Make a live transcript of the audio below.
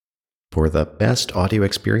For the best audio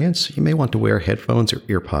experience, you may want to wear headphones or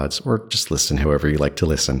earpods, or just listen however you like to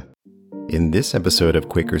listen. In this episode of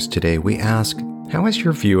Quakers Today, we ask, how has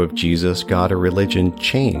your view of Jesus, God, or religion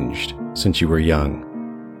changed since you were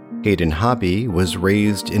young? Hayden Hobby was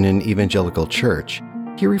raised in an evangelical church.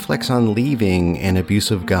 He reflects on leaving an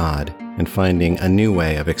abusive God and finding a new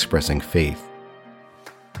way of expressing faith.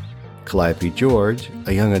 Calliope George,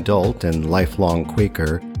 a young adult and lifelong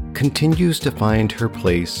Quaker, continues to find her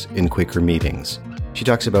place in Quaker meetings. She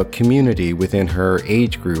talks about community within her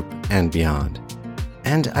age group and beyond.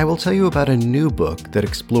 And I will tell you about a new book that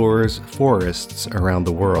explores forests around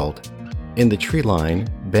the world. In the Tree Line,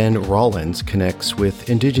 Ben Rollins connects with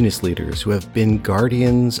Indigenous leaders who have been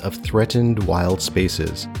guardians of threatened wild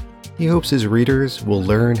spaces. He hopes his readers will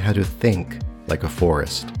learn how to think like a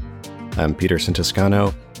forest. I'm Peter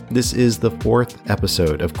Santoscano. This is the 4th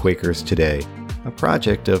episode of Quakers Today, a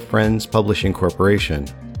project of Friends Publishing Corporation.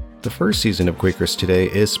 The first season of Quakers Today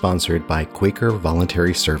is sponsored by Quaker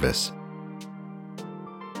Voluntary Service.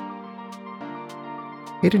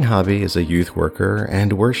 Hayden Hobby is a youth worker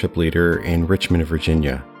and worship leader in Richmond,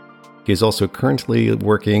 Virginia. He is also currently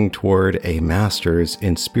working toward a master's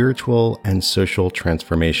in spiritual and social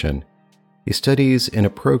transformation. He studies in a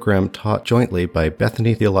program taught jointly by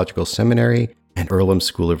Bethany Theological Seminary and Earlham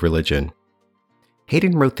School of Religion.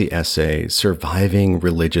 Hayden wrote the essay, Surviving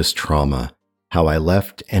Religious Trauma: How I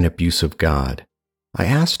Left an Abusive God. I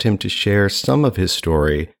asked him to share some of his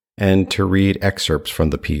story and to read excerpts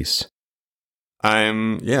from the piece.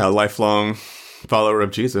 I'm, a lifelong follower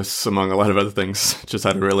of Jesus, among a lot of other things. Just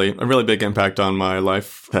had a really big impact on my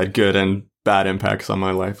life. Had good and bad impacts on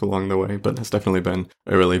my life along the way, but it's definitely been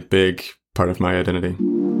a really big part of my identity.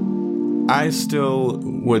 I still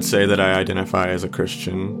would say that I identify as a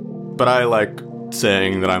Christian, but I like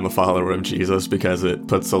saying that I'm a follower of Jesus because it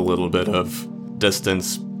puts a little bit of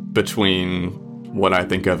distance between what I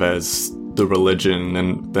think of as the religion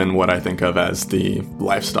and then what I think of as the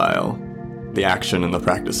lifestyle, the action and the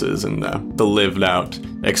practices and the lived out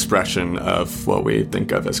expression of what we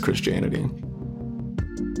think of as Christianity.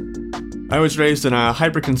 I was raised in a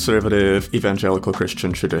hyper-conservative evangelical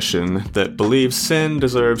Christian tradition that believes sin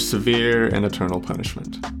deserves severe and eternal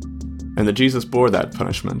punishment, and that Jesus bore that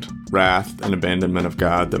punishment, wrath and abandonment of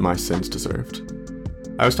God that my sins deserved.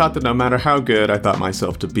 I was taught that no matter how good I thought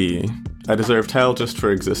myself to be, I deserved hell just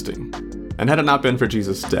for existing, and had it not been for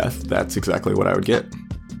Jesus' death, that's exactly what I would get.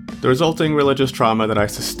 The resulting religious trauma that I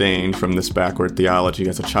sustained from this backward theology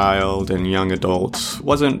as a child and young adult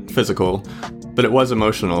wasn't physical, but it was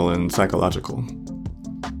emotional and psychological.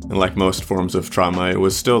 And like most forms of trauma, it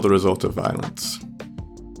was still the result of violence.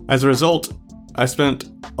 As a result, I spent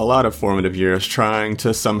a lot of formative years trying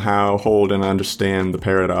to somehow hold and understand the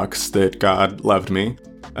paradox that God loved me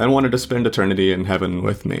and wanted to spend eternity in heaven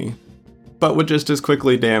with me, but would just as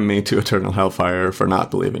quickly damn me to eternal hellfire for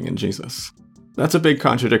not believing in Jesus. That's a big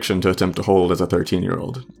contradiction to attempt to hold as a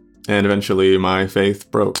 13-year-old, and eventually my faith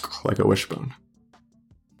broke like a wishbone.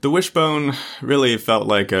 The wishbone really felt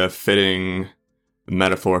like a fitting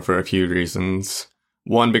metaphor for a few reasons.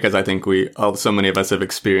 One, because I think so many of us have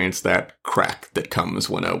experienced that crack that comes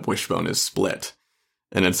when a wishbone is split.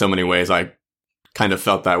 And in so many ways, I kind of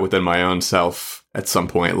felt that within my own self at some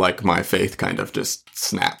point, like my faith kind of just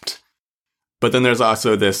snapped. But then there's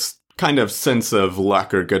also this kind of sense of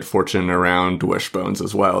luck or good fortune around wishbones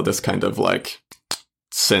as well. This kind of like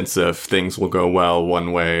sense of things will go well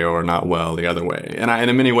one way or not well the other way. And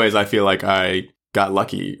in many ways, I feel like I got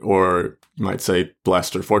lucky, or you might say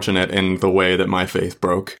blessed or fortunate, in the way that my faith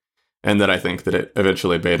broke, and that I think that it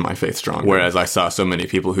eventually made my faith stronger. Whereas I saw so many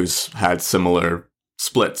people who's had similar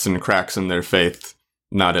splits and cracks in their faith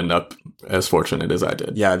not end up as fortunate as I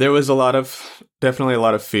did. Yeah, there was definitely a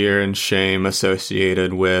lot of fear and shame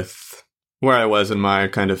associated with where I was in my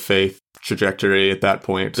kind of faith trajectory at that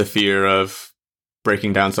point. The fear of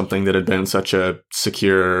breaking down something that had been such a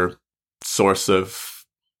secure source of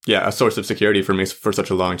security for me for such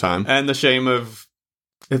a long time. And the shame of,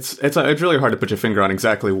 it's really hard to put your finger on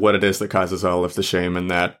exactly what it is that causes all of the shame in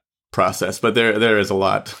that process, but there is a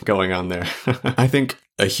lot going on there. I think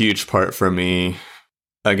a huge part for me,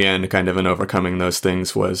 again, kind of in overcoming those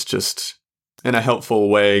things, was just, in a helpful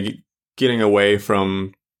way, getting away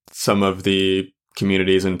from some of the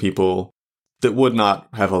communities and people that would not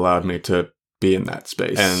have allowed me to be in that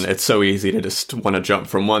space. And it's so easy to just want to jump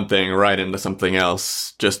from one thing right into something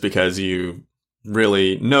else just because you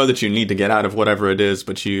really know that you need to get out of whatever it is,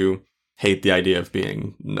 but you hate the idea of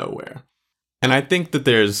being nowhere. And I think that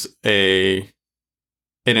there's an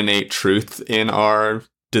innate truth in our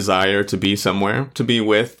desire to be somewhere, to be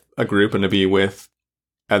with a group and to be with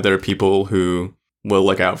other people who will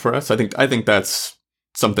look out for us. I think that's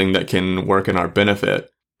something that can work in our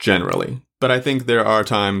benefit generally. But I think there are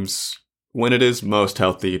times when it is most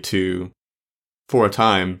healthy to, for a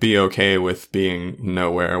time, be okay with being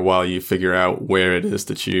nowhere while you figure out where it is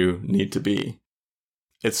that you need to be.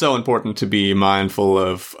 It's so important to be mindful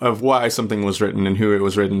of why something was written and who it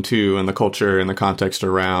was written to and the culture and the context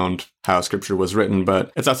around how scripture was written.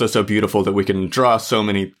 But it's also so beautiful that we can draw so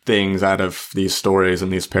many things out of these stories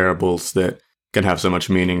and these parables that can have so much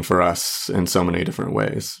meaning for us in so many different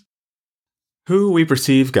ways. Who we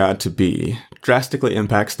perceive God to be drastically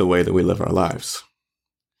impacts the way that we live our lives.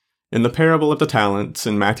 In the parable of the talents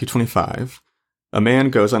in Matthew 25, a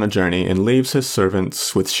man goes on a journey and leaves his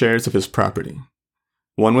servants with shares of his property.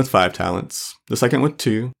 One with 5 talents, the second with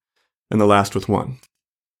 2, and the last with 1.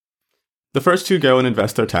 The first 2 go and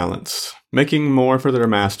invest their talents, making more for their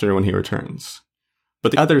master when he returns.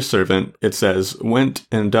 But the other servant, it says, went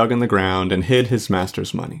and dug in the ground and hid his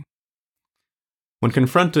master's money. When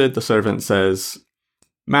confronted, the servant says,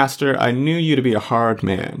 "Master, I knew you to be a hard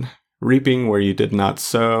man, reaping where you did not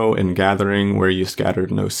sow and gathering where you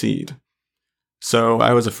scattered no seed. So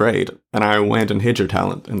I was afraid, and I went and hid your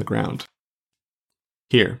talent in the ground.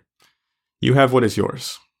 Here, you have what is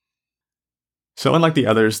yours." So unlike the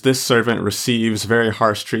others, this servant receives very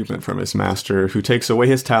harsh treatment from his master, who takes away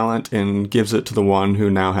his talent and gives it to the one who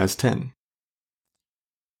now has 10.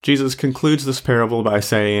 Jesus concludes this parable by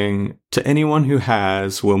saying, "To anyone who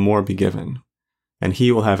has will more be given, and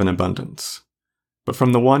he will have an abundance. But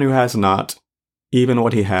from the one who has not, even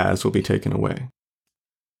what he has will be taken away."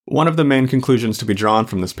 One of the main conclusions to be drawn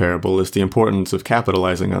from this parable is the importance of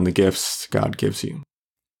capitalizing on the gifts God gives you.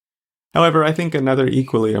 However, I think another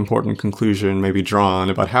equally important conclusion may be drawn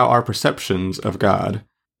about how our perceptions of God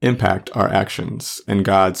impact our actions and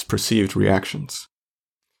God's perceived reactions.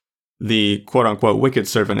 The quote-unquote wicked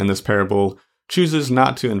servant in this parable chooses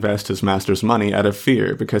not to invest his master's money out of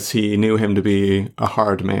fear because he knew him to be a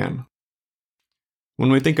hard man.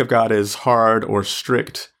 When we think of God as hard or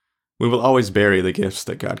strict, we will always bury the gifts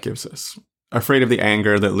that God gives us, afraid of the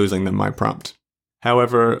anger that losing them might prompt.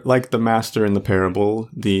 However, like the master in the parable,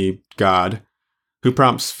 the God, who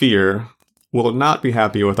prompts fear, will not be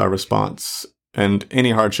happy with our response, and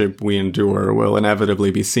any hardship we endure will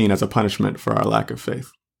inevitably be seen as a punishment for our lack of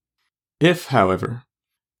faith. If, however,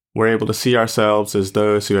 we're able to see ourselves as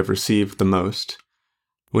those who have received the most,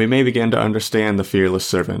 we may begin to understand the fearless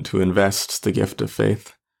servant who invests the gift of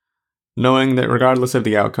faith, knowing that regardless of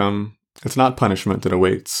the outcome, it's not punishment that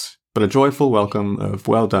awaits, but a joyful welcome of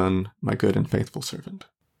 "Well done, my good and faithful servant."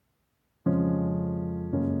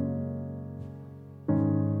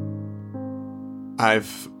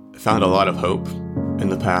 I've found a lot of hope in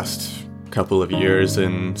the past couple of years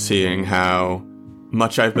in seeing how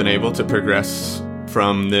much I've been able to progress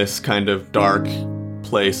from this kind of dark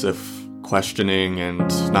place of questioning and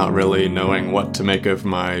not really knowing what to make of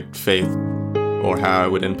my faith or how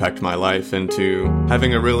it would impact my life into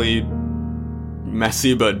having a really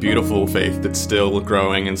messy but beautiful faith that's still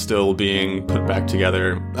growing and still being put back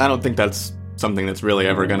together. I don't think that's something that's really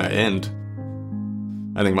ever going to end.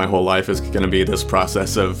 I think my whole life is going to be this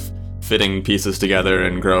process of fitting pieces together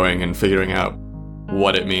and growing and figuring out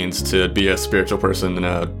what it means to be a spiritual person in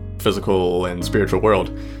a physical and spiritual world.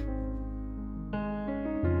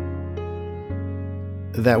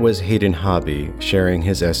 That was Hayden Hobby sharing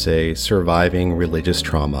his essay, Surviving Religious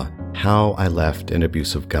Trauma: How I Left an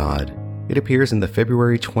Abusive God. It appears in the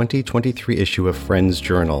February 2023 issue of Friends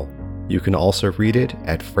Journal. You can also read it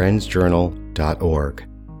at friendsjournal.org.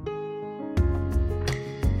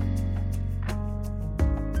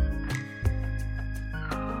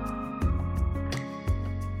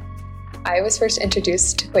 I was first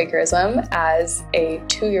introduced to Quakerism as a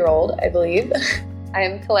 2-year-old, I believe. I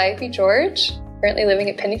am Calliope George, currently living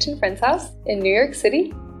at Pennington Friends House in New York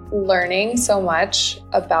City. Learning so much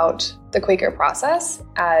about the Quaker process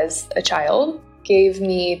as a child gave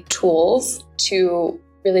me tools to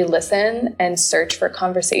really listen and search for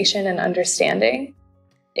conversation and understanding.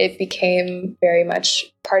 It became very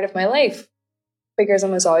much part of my life.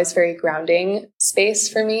 Quakerism was always very grounding space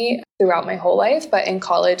for me throughout my whole life, but in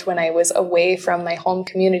college, when I was away from my home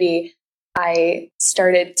community, I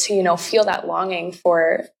started to, feel that longing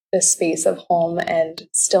for the space of home and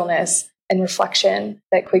stillness and reflection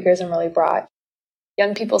that Quakerism really brought.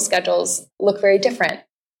 Young people's schedules look very different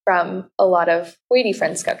from a lot of Wadey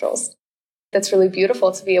friends' schedules. That's really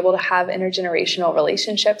beautiful to be able to have intergenerational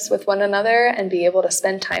relationships with one another and be able to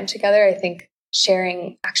spend time together. I think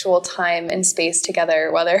sharing actual time and space together,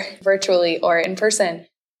 whether virtually or in person,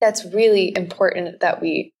 that's really important that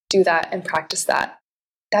we do that and practice that.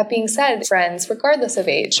 That being said, friends, regardless of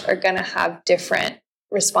age, are going to have different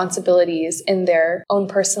responsibilities in their own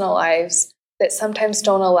personal lives that sometimes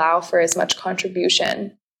don't allow for as much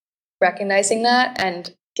contribution. Recognizing that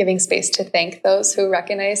and giving space to thank those who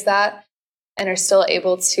recognize that and are still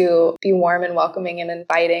able to be warm and welcoming and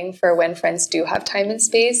inviting for when friends do have time and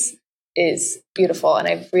space is beautiful. And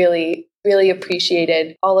I've really, really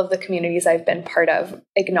appreciated all of the communities I've been part of,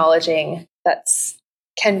 acknowledging that's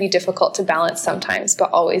can be difficult to balance sometimes,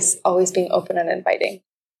 but always being open and inviting.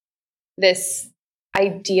 This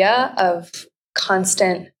idea of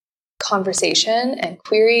constant conversation and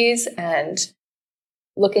queries and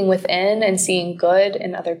looking within and seeing good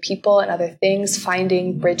in other people and other things,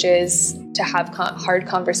 finding bridges to have hard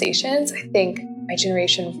conversations. I think my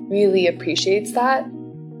generation really appreciates that,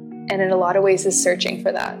 and in a lot of ways is searching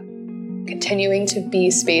for that. Continuing to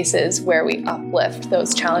be spaces where we uplift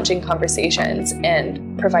those challenging conversations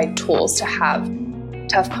and provide tools to have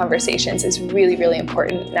tough conversations is really, really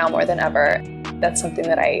important now more than ever. That's something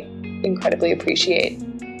that I incredibly appreciate.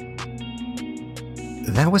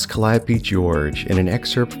 That was Calliope George in an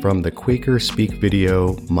excerpt from the Quaker Speak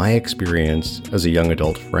video, My Experience as a Young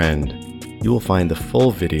Adult Friend. You will find the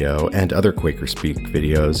full video and other Quaker Speak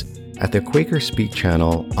videos at the Quaker Speak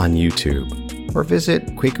channel on YouTube, or visit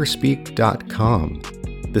quakerspeak.com.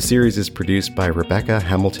 The series is produced by Rebecca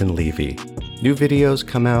Hamilton Levy. New videos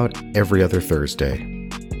come out every other Thursday.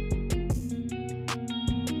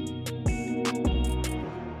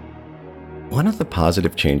 One of the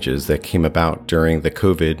positive changes that came about during the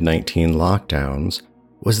COVID-19 lockdowns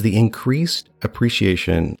was the increased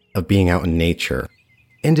appreciation of being out in nature.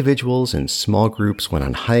 Individuals in small groups went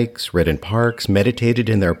on hikes, read in parks, meditated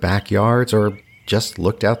in their backyards, or just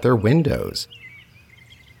looked out their windows.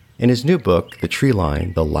 In his new book, The Tree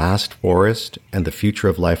Line, The Last Forest and the Future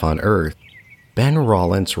of Life on Earth, Ben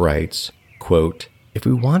Rollins writes, quote, "If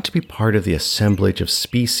we want to be part of the assemblage of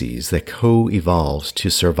species that co-evolves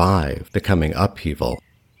to survive the coming upheaval,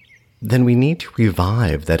 then we need to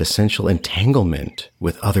revive that essential entanglement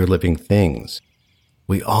with other living things.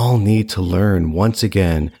 We all need to learn once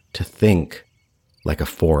again to think like a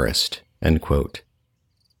forest," end quote.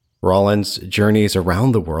 Rollins journeys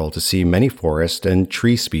around the world to see many forest and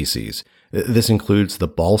tree species. This includes the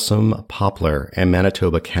balsam poplar in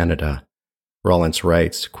Manitoba, Canada. Rollins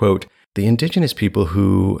writes, quote, "The indigenous people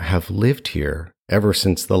who have lived here ever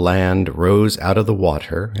since the land rose out of the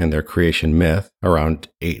water in their creation myth around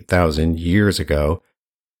 8,000 years ago,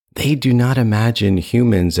 they do not imagine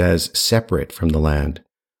humans as separate from the land,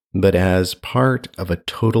 but as part of a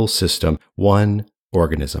total system, one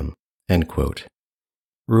organism," end quote.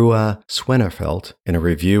 Rua Swennerfelt, in a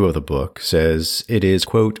review of the book, says it is,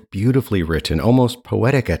 quote, "beautifully written, almost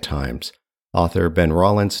poetic at times. Author Ben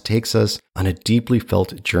Rollins takes us on a deeply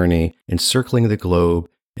felt journey encircling the globe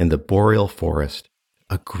in the boreal forest,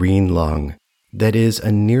 a green lung that is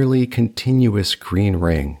a nearly continuous green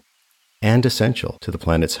ring and essential to the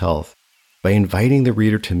planet's health. By inviting the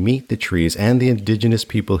reader to meet the trees and the indigenous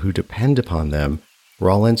people who depend upon them,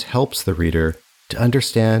 Rollins helps the reader to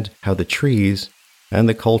understand how the trees and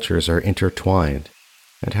the cultures are intertwined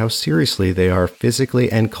and how seriously they are physically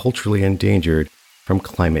and culturally endangered from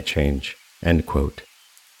climate change." End quote.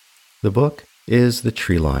 The book is The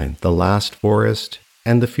Tree Line, The Last Forest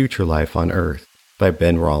and the Future Life on Earth by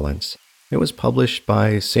Ben Rollins. It was published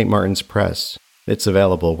by St. Martin's Press. It's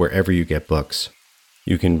available wherever you get books.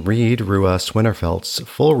 You can read Rua Swennerfelt's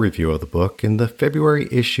full review of the book in the February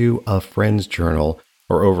issue of Friends Journal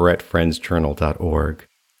or over at friendsjournal.org.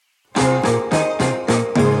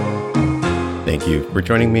 Thank you for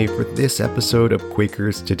joining me for this episode of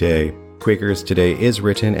Quakers Today. Quakers Today is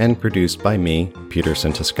written and produced by me, Peter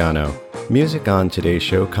Santoscano. Music on today's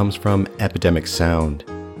show comes from Epidemic Sound.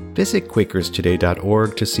 Visit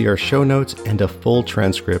quakerstoday.org to see our show notes and a full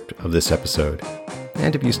transcript of this episode.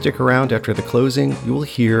 And if you stick around after the closing, you will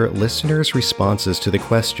hear listeners' responses to the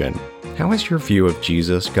question, how has your view of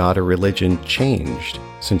Jesus, God, or religion changed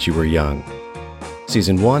since you were young?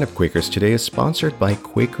 Season 1 of Quakers Today is sponsored by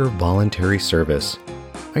Quaker Voluntary Service.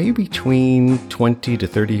 Are you between 20 to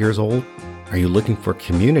 30 years old? Are you looking for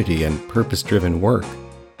community and purpose-driven work?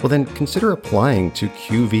 Well, then consider applying to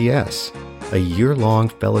QVS, a year-long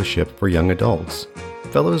fellowship for young adults.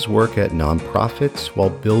 Fellows work at nonprofits while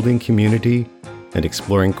building community and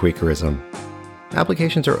exploring Quakerism.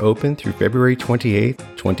 Applications are open through February 28,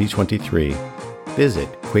 2023. Visit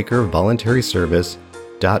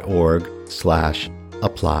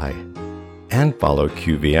quakervoluntaryservice.org/apply and follow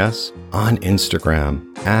QVS on Instagram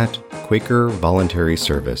at Quaker Voluntary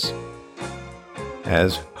Service.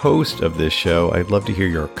 As host of this show, I'd love to hear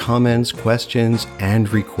your comments, questions,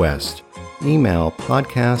 and requests. email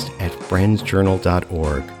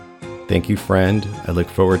podcast@friendsjournal.org. Thank you, friend. I look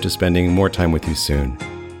forward to spending more time with you soon.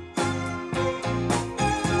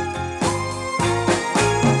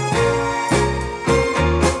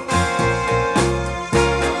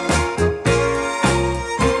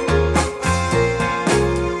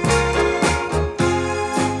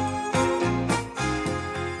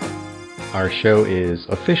 Our show is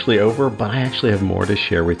officially over, but I actually have more to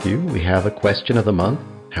share with you. We have a question of the month.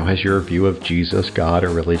 How has your view of Jesus, God, or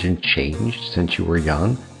religion changed since you were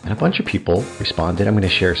young? And a bunch of people responded. I'm going to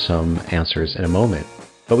share some answers in a moment.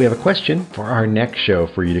 But we have a question for our next show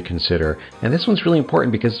for you to consider. And this one's really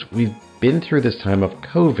important because we've been through this time of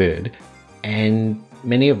COVID, and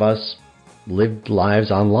many of us lived lives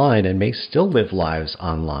online and may still live lives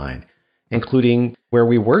online, including where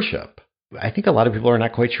we worship. I think a lot of people are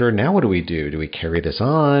not quite sure now. What do we do? Do we carry this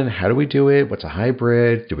on? How do we do it? What's a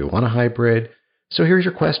hybrid? Do we want a hybrid? So here's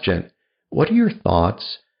your question. What are your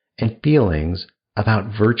thoughts and feelings about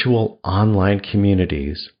virtual online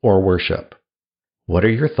communities or worship? What are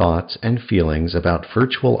your thoughts and feelings about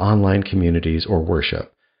virtual online communities or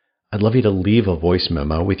worship? I'd love you to leave a voice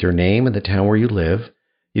memo with your name and the town where you live.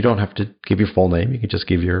 You don't have to give your full name. You can just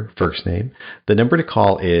give your first name. The number to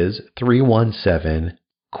call is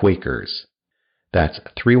 317-Quakers. That's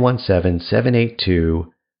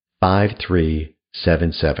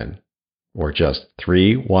 317-782-5377. Or just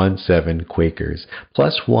 317-Quakers.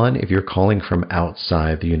 +1 if you're calling from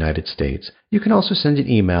outside the United States. You can also send an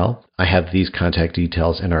email. I have these contact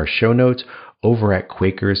details in our show notes over at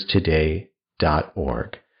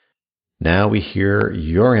quakerstoday.org. Now we hear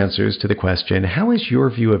your answers to the question, how has your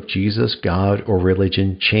view of Jesus, God, or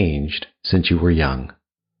religion changed since you were young?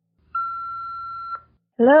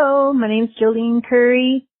 Hello, my name's Jolene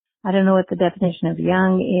Curry. I don't know what the definition of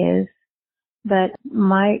young is, but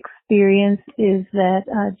my experience is that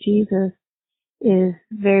Jesus is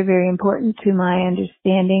very, very important to my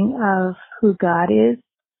understanding of who God is.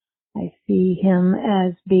 I see him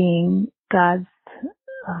as being God's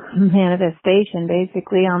manifestation,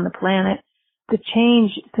 basically, on the planet. The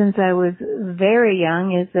change since I was very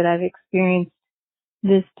young is that I've experienced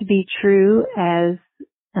this to be true as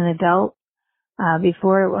an adult.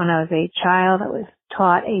 Before, when I was a child, I was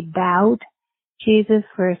taught about Jesus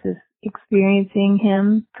versus experiencing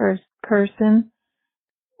him first person.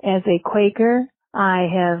 As a Quaker, I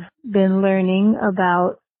have been learning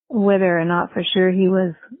about whether or not for sure he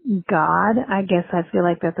was God. I guess I feel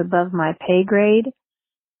like that's above my pay grade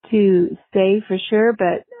to say for sure,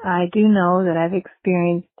 but I do know that I've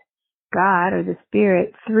experienced God or the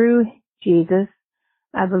Spirit through Jesus.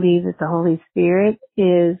 I believe that the Holy Spirit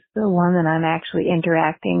is the one that I'm actually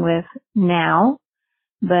interacting with now,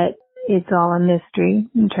 but it's all a mystery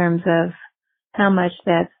in terms of how much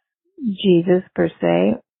that's Jesus per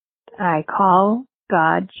se. I call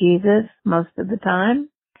God Jesus most of the time,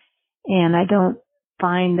 and I don't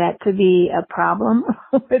find that to be a problem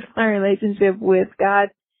with my relationship with God.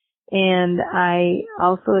 And I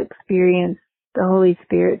also experience the Holy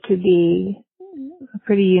Spirit to be a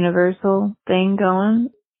pretty universal thing going.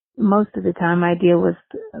 Most of the time I deal with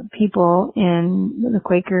people in the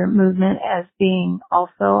Quaker movement as being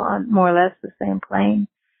also on more or less the same plane,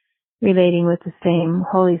 relating with the same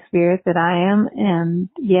Holy Spirit that I am, and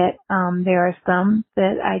yet there are some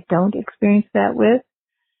that I don't experience that with,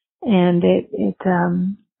 and it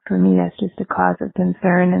for me that's just a cause of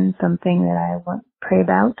concern and something that I want to pray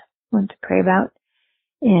about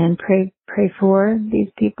and pray for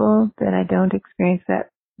these people that I don't experience that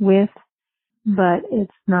with. But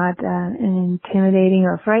it's not an intimidating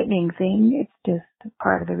or frightening thing. It's just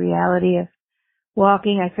part of the reality of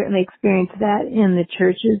walking. I certainly experienced that in the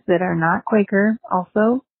churches that are not Quaker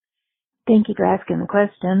also. Thank you for asking the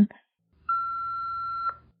question.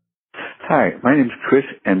 Hi, my name is Chris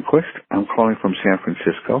Enquist. I'm calling from San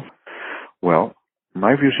Francisco. Well,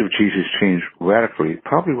 my views of Jesus changed radically,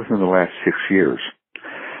 probably within the last 6 years.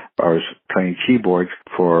 I was playing keyboards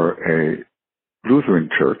for a Lutheran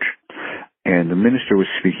church, and the minister was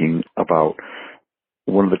speaking about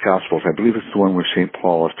one of the Gospels. I believe it's the one where St.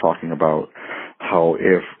 Paul is talking about how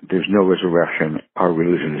if there's no resurrection, our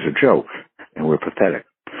religion is a joke, and we're pathetic.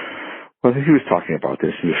 Well, he was talking about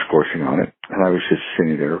this and discoursing on it, and I was just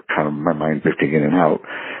sitting there, kind of my mind drifting in and out.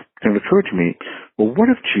 And it occurred to me, well, what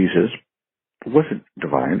if Jesus wasn't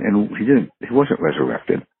divine and he wasn't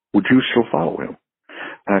resurrected? Would you still follow him?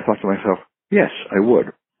 And I thought to myself, yes, I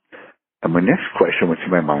would. And my next question went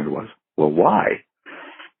through my mind was, well, why?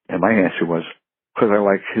 And my answer was, because I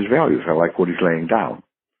like his values. I like what he's laying down.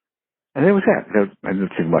 And there was that. I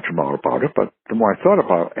didn't think much more about it, but the more I thought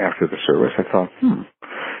about it after the service, I thought,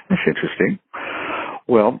 that's interesting.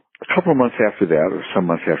 Well, A couple of months after that, or some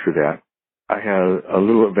months after that, I had a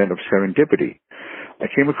little event of serendipity. I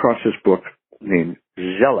came across this book named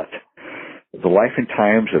Zealot, The Life and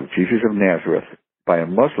Times of Jesus of Nazareth, by a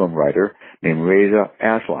Muslim writer named Reza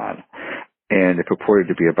Aslan, and it purported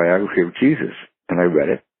to be a biography of Jesus. And I read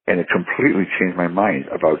it, and it completely changed my mind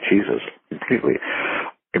about Jesus, completely.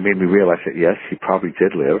 It made me realize that, yes, he probably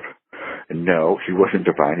did live, and no, he wasn't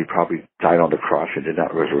divine. He probably died on the cross and did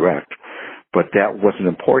not resurrect. But that wasn't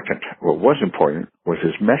important. What was important was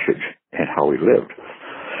his message and how he lived.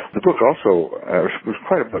 The book also was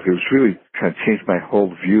quite a book. It was really kind of changed my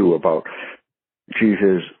whole view about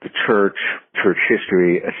Jesus, the church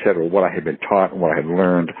history, etc., what I had been taught and what I had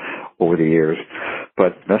learned over the years.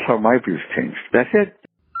 But that's how my views changed. That's it.